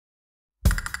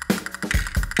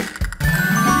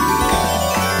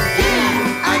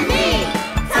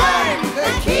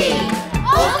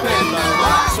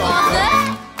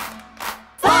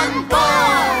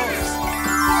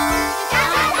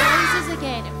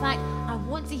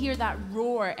hear that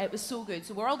roar. It was so good.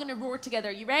 So we're all going to roar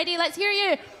together. You ready? Let's hear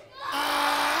you.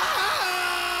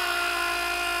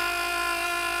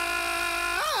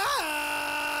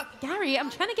 Gary, I'm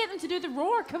trying to get them to do the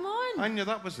roar. Come on. Anya,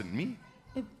 that wasn't me.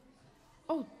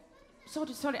 Oh,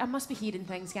 sorry. I must be hearing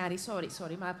things, Gary. Sorry.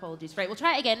 My apologies. Right, we'll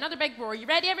try it again. Another big roar. You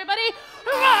ready, everybody?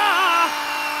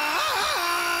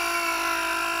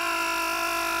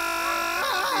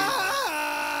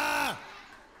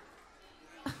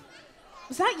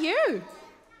 Was that you?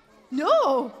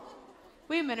 No.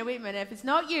 Wait a minute. If it's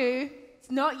not you, it's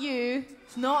not you,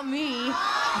 it's not me.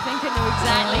 I think I know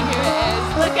exactly who it is.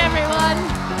 Look, everyone.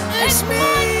 It's me!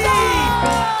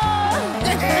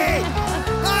 Hey!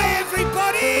 Hi,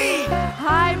 everybody!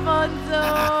 Hi,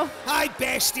 Bonzo. Hi,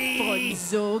 bestie.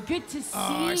 Bonzo, good to see you.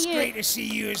 Oh, it's great to see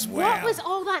you as well. What was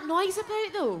all that noise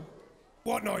about, though?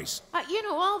 What noise? You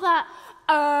know, all that.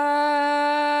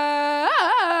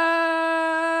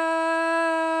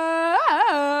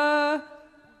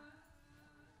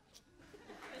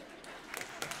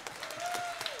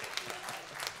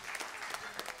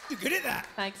 You're good at that.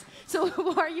 Thanks. So,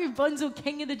 what are you, Bonzo,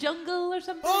 king of the jungle or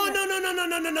something? Oh,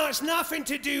 no. It's nothing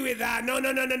to do with that. No.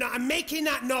 I'm making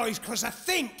that noise because I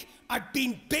think I've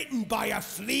been bitten by a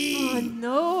flea. Oh,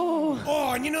 no.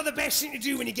 Oh, and you know the best thing to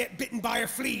do when you get bitten by a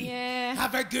flea? Yeah.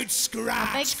 Have a good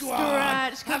scratch. A big Go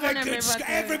on. scratch. Have a good scratch.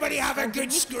 Everybody have a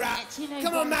good scratch.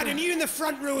 Come on, madam. You in the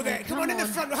front row there. Come on in the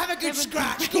front row. Have a good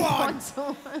scratch. Go on.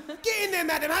 Get in there,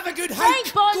 madam. Have a good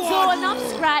hike. Right, Bonzo.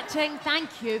 Enough scratching.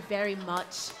 Thank you very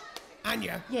much.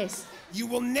 Anya. Yes. You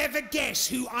will never guess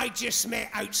who I just met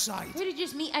outside. Who did you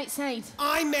just meet outside?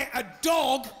 I met a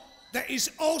dog that is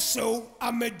also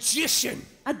a magician.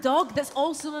 A dog that's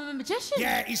also a magician?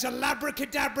 Yeah, he's a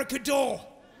labracadabra-cador.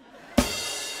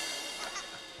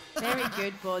 Very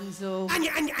good, Bonzo.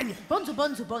 Anya.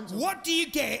 Bonzo. What do you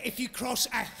get if you cross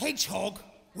a hedgehog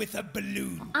with a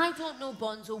balloon? I don't know,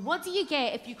 Bonzo. What do you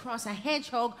get if you cross a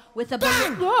hedgehog with a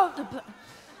Bang! balloon?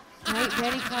 Right,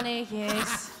 very funny,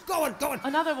 yes. Go on.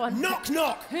 Another one. Knock.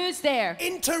 Who's there?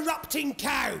 Interrupting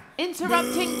cow.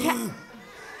 Interrupting cow.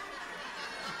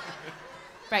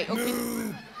 Right, okay.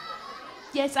 Moo.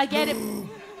 Yes, I get it.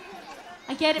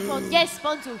 I get it, Bonzo. Yes,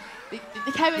 Bonzo.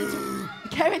 The cow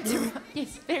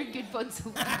Yes, very good, Bonzo.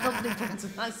 Lovely, Bonzo.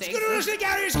 That's It's good one,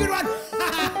 Gary. It's a good one.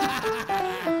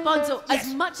 Bonzo, Yes.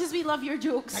 as much as we love your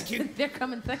jokes, Thank you. they're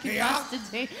coming thick and fast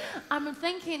today. I'm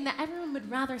thinking that everyone would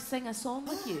rather sing a song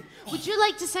with you. Would you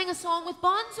like to sing a song with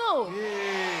Bonzo?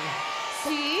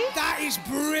 See? That is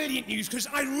brilliant news because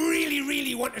I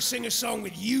really want to sing a song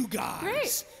with you guys.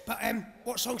 Great. But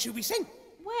what song should we sing?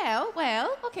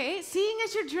 Well, okay. Seeing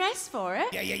as you're dressed for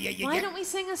it, Yeah. why don't we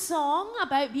sing a song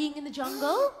about being in the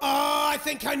jungle? Oh, I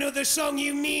think I know the song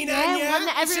you mean, Yeah, Anya. one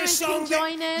that It's a everyone song can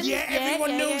join in. Yeah,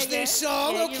 everyone knows this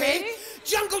song. Yeah, you Okay. ready?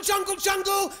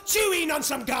 Jungle, chewing on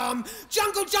some gum.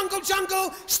 Jungle,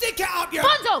 stick it up your...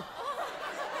 Bonzo!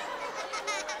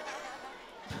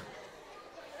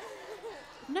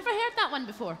 Never heard that one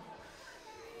before.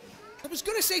 I was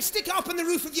going to say stick it up on the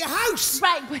roof of your house.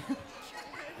 Right.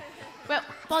 Well,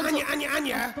 Bonzo.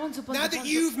 Anya, Bonzo, now that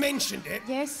you've mentioned it,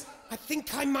 yes, I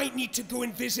think I might need to go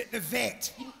and visit the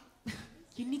vet.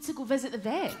 you need to go visit the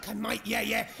vet. I might,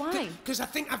 yeah. Why? Because I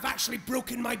think I've actually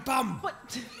broken my bum. What?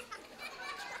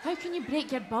 How can you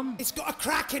break your bum? It's got a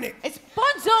crack in it. It's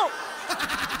Bonzo!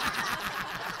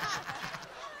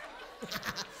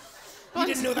 You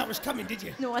didn't know that was coming, did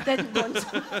you? No, I didn't,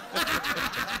 Bonzo.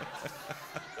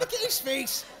 Look at his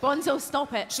face. Bonzo,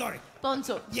 stop it. Sorry.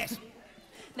 Bonzo. Yes.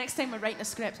 Next time we're writing a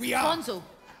script. We are. Bonzo,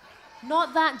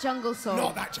 not that jungle song.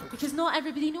 Not that jungle Because not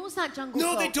everybody knows that jungle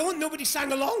song. No, they don't. Nobody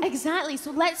sang along. Exactly.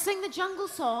 So let's sing the jungle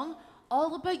song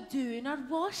all about doing our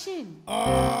washing.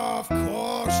 Oh, of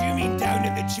course. You mean down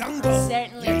in the jungle.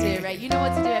 Certainly do, right? You know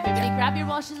what to do, everybody. Grab your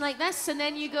washing like this, and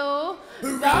then you go...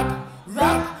 Rub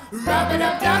it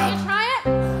up, down. You try it.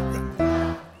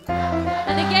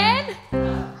 And again.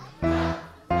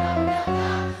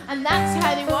 And that's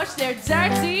how they wash their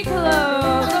dirty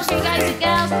clothes. Okay, guys and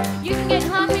gals, you can get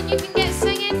humming, you can get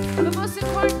singing, but most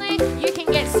importantly, you can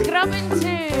get scrubbing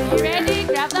too. You ready?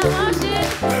 Grab that washing.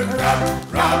 Rub it up,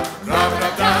 down. Rub it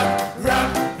up,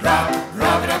 down.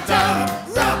 Rub it up, down.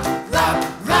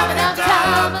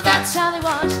 That's how they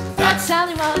wash. That's how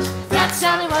they wash. That's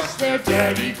how they wash their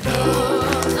dirty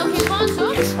clothes. Okay,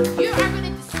 Bonzo, you are going to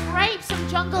describe some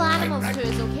jungle animals to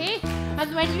us, okay?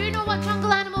 And when you know what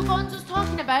jungle animal Bonzo's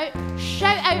talking about,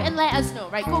 shout out and let us know.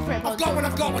 Right, go for it, Bonzo.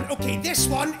 I've got one. Okay, this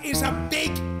one is a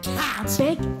big cat.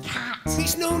 Big cat.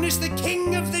 He's known as the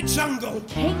king of the jungle.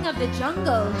 King of the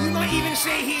jungle. You might even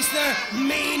say he's the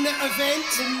main event.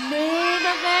 The main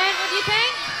event, what do you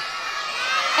think?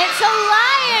 It's It's a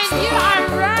lion. You are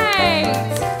right.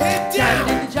 Head Down down.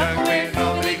 in the jungle where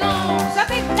nobody goes. A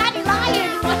big daddy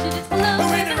lion watching his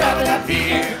clothes. When they rub it up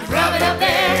here, rub it up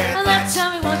there. And that's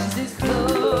how he watches his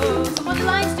clothes. And what do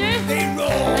lions do? They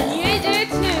roar. And you do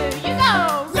too. You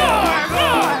go. Roar,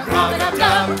 roar, rub it up,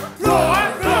 dub. Roar,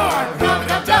 roar, rub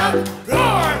it up, dub.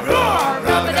 Roar, roar,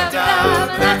 rub it up, dub.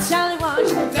 And that's how they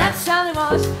wash. That's how they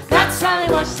wash. That's how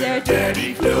they wash their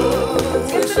Dirty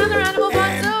clothes. It's another animal,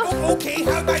 Bonzo. Okay,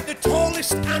 how about the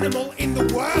tallest animal in the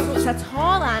world? It's a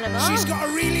tall animal. She's got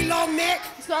a really long neck.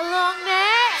 She's got a long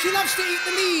neck. She loves to eat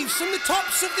the leaves from the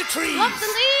tops of the trees. Loves to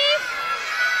leave.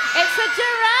 It's a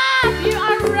giraffe. You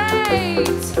are right.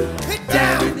 Head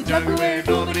down. In the jungle where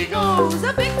nobody goes.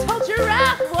 A big tall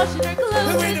giraffe washing her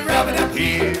clothes. The way to rub it up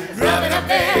here, rub it up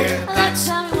there. And that's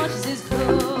how he washes his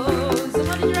clothes. And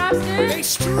what do giraffes do? They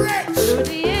stretch. Through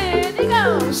the air they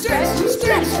go. Stretch,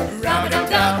 stretch, rub it up,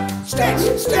 dub. Stretch,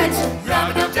 stretch, rub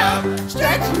it up, dub.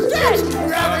 Stretch, stretch,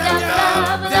 rub it up,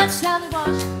 dub. That's how they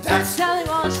wash. That's how they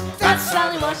wash. That's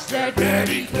how they wash their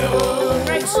dirty clothes.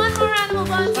 Right, one more animal,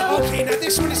 Bonzo. Okay, now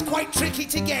this one is quite tricky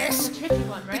to guess. It's a tricky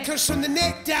one, right? Because from the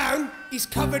neck down, he's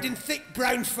covered in thick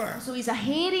brown fur. So he's a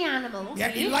hairy animal. Yeah,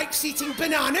 Okay. he likes eating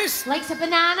bananas. Likes a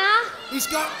banana. He's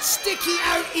got sticky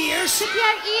out ears Sticky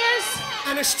out ears.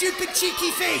 and a stupid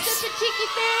cheeky face. Just a cheeky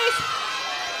face.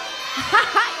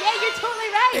 Yeah, you're totally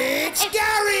right. It's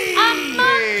Gary! A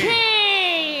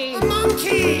monkey. A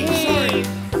monkey! Sorry.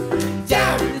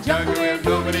 Down in the jungle where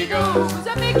nobody goes.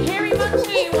 A big hairy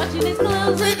monkey watching his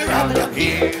clothes. Rub it up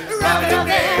here, rub it up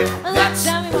there. And that's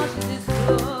how he washes his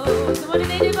clothes. So what do,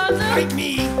 Bonzo? Like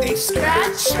me, they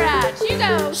Scratch, scratch. scratch. You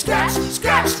go. Scratch,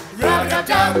 scratch, rub it up,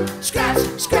 dub. Scratch,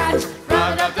 scratch,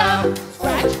 rub it up, dub.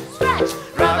 Scratch, scratch.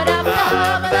 Rub it up,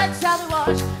 dub. And that's how they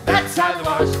wash. That's how they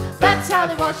wash. That's how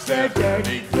they wash their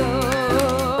dirty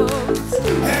clothes.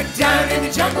 Head down in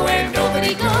the jungle where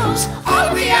nobody goes.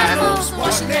 All the animals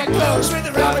washing their clothes with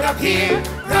a rub it up here,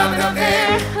 rub it up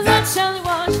there. That's how they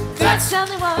wash. That's how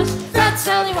they wash. That's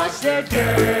how they wash their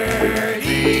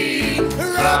Dirty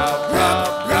rub,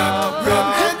 rub, rub,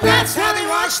 rub. And that's how they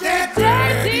wash their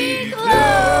dirty clothes.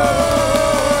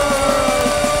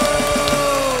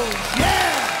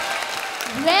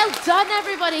 Yeah! Well done,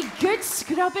 everybody. Good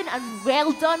scrubbing and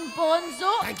well done,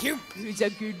 Bonzo. Thank you. Who's a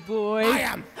good boy? I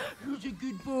am. Who's a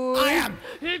good boy? I am.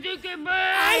 Who's a good boy?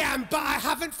 I am, but I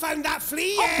haven't found that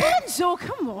flea Oh, yet. Bonzo,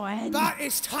 come on. But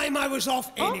it's time I was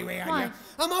off anyway, why? Anya.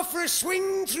 I'm off for a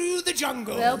swing through the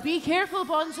jungle. Well, be careful,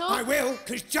 Bonzo. I will,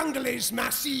 because jungle is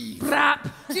massive. Rap.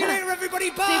 See you later, everybody.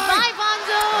 Bye. Say bye,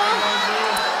 Bonzo.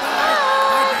 Bye.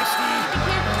 Bye, bestie. Be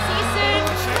careful. See you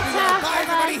soon. Bye,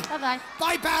 everybody. Bye-bye.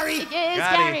 Bye, Barry. It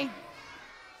is Gary.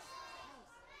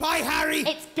 Bye, Harry.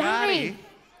 It's Gary.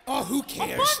 Oh, who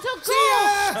cares? Bonzo, See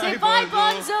ya. go. Say bye,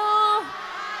 Bonzo.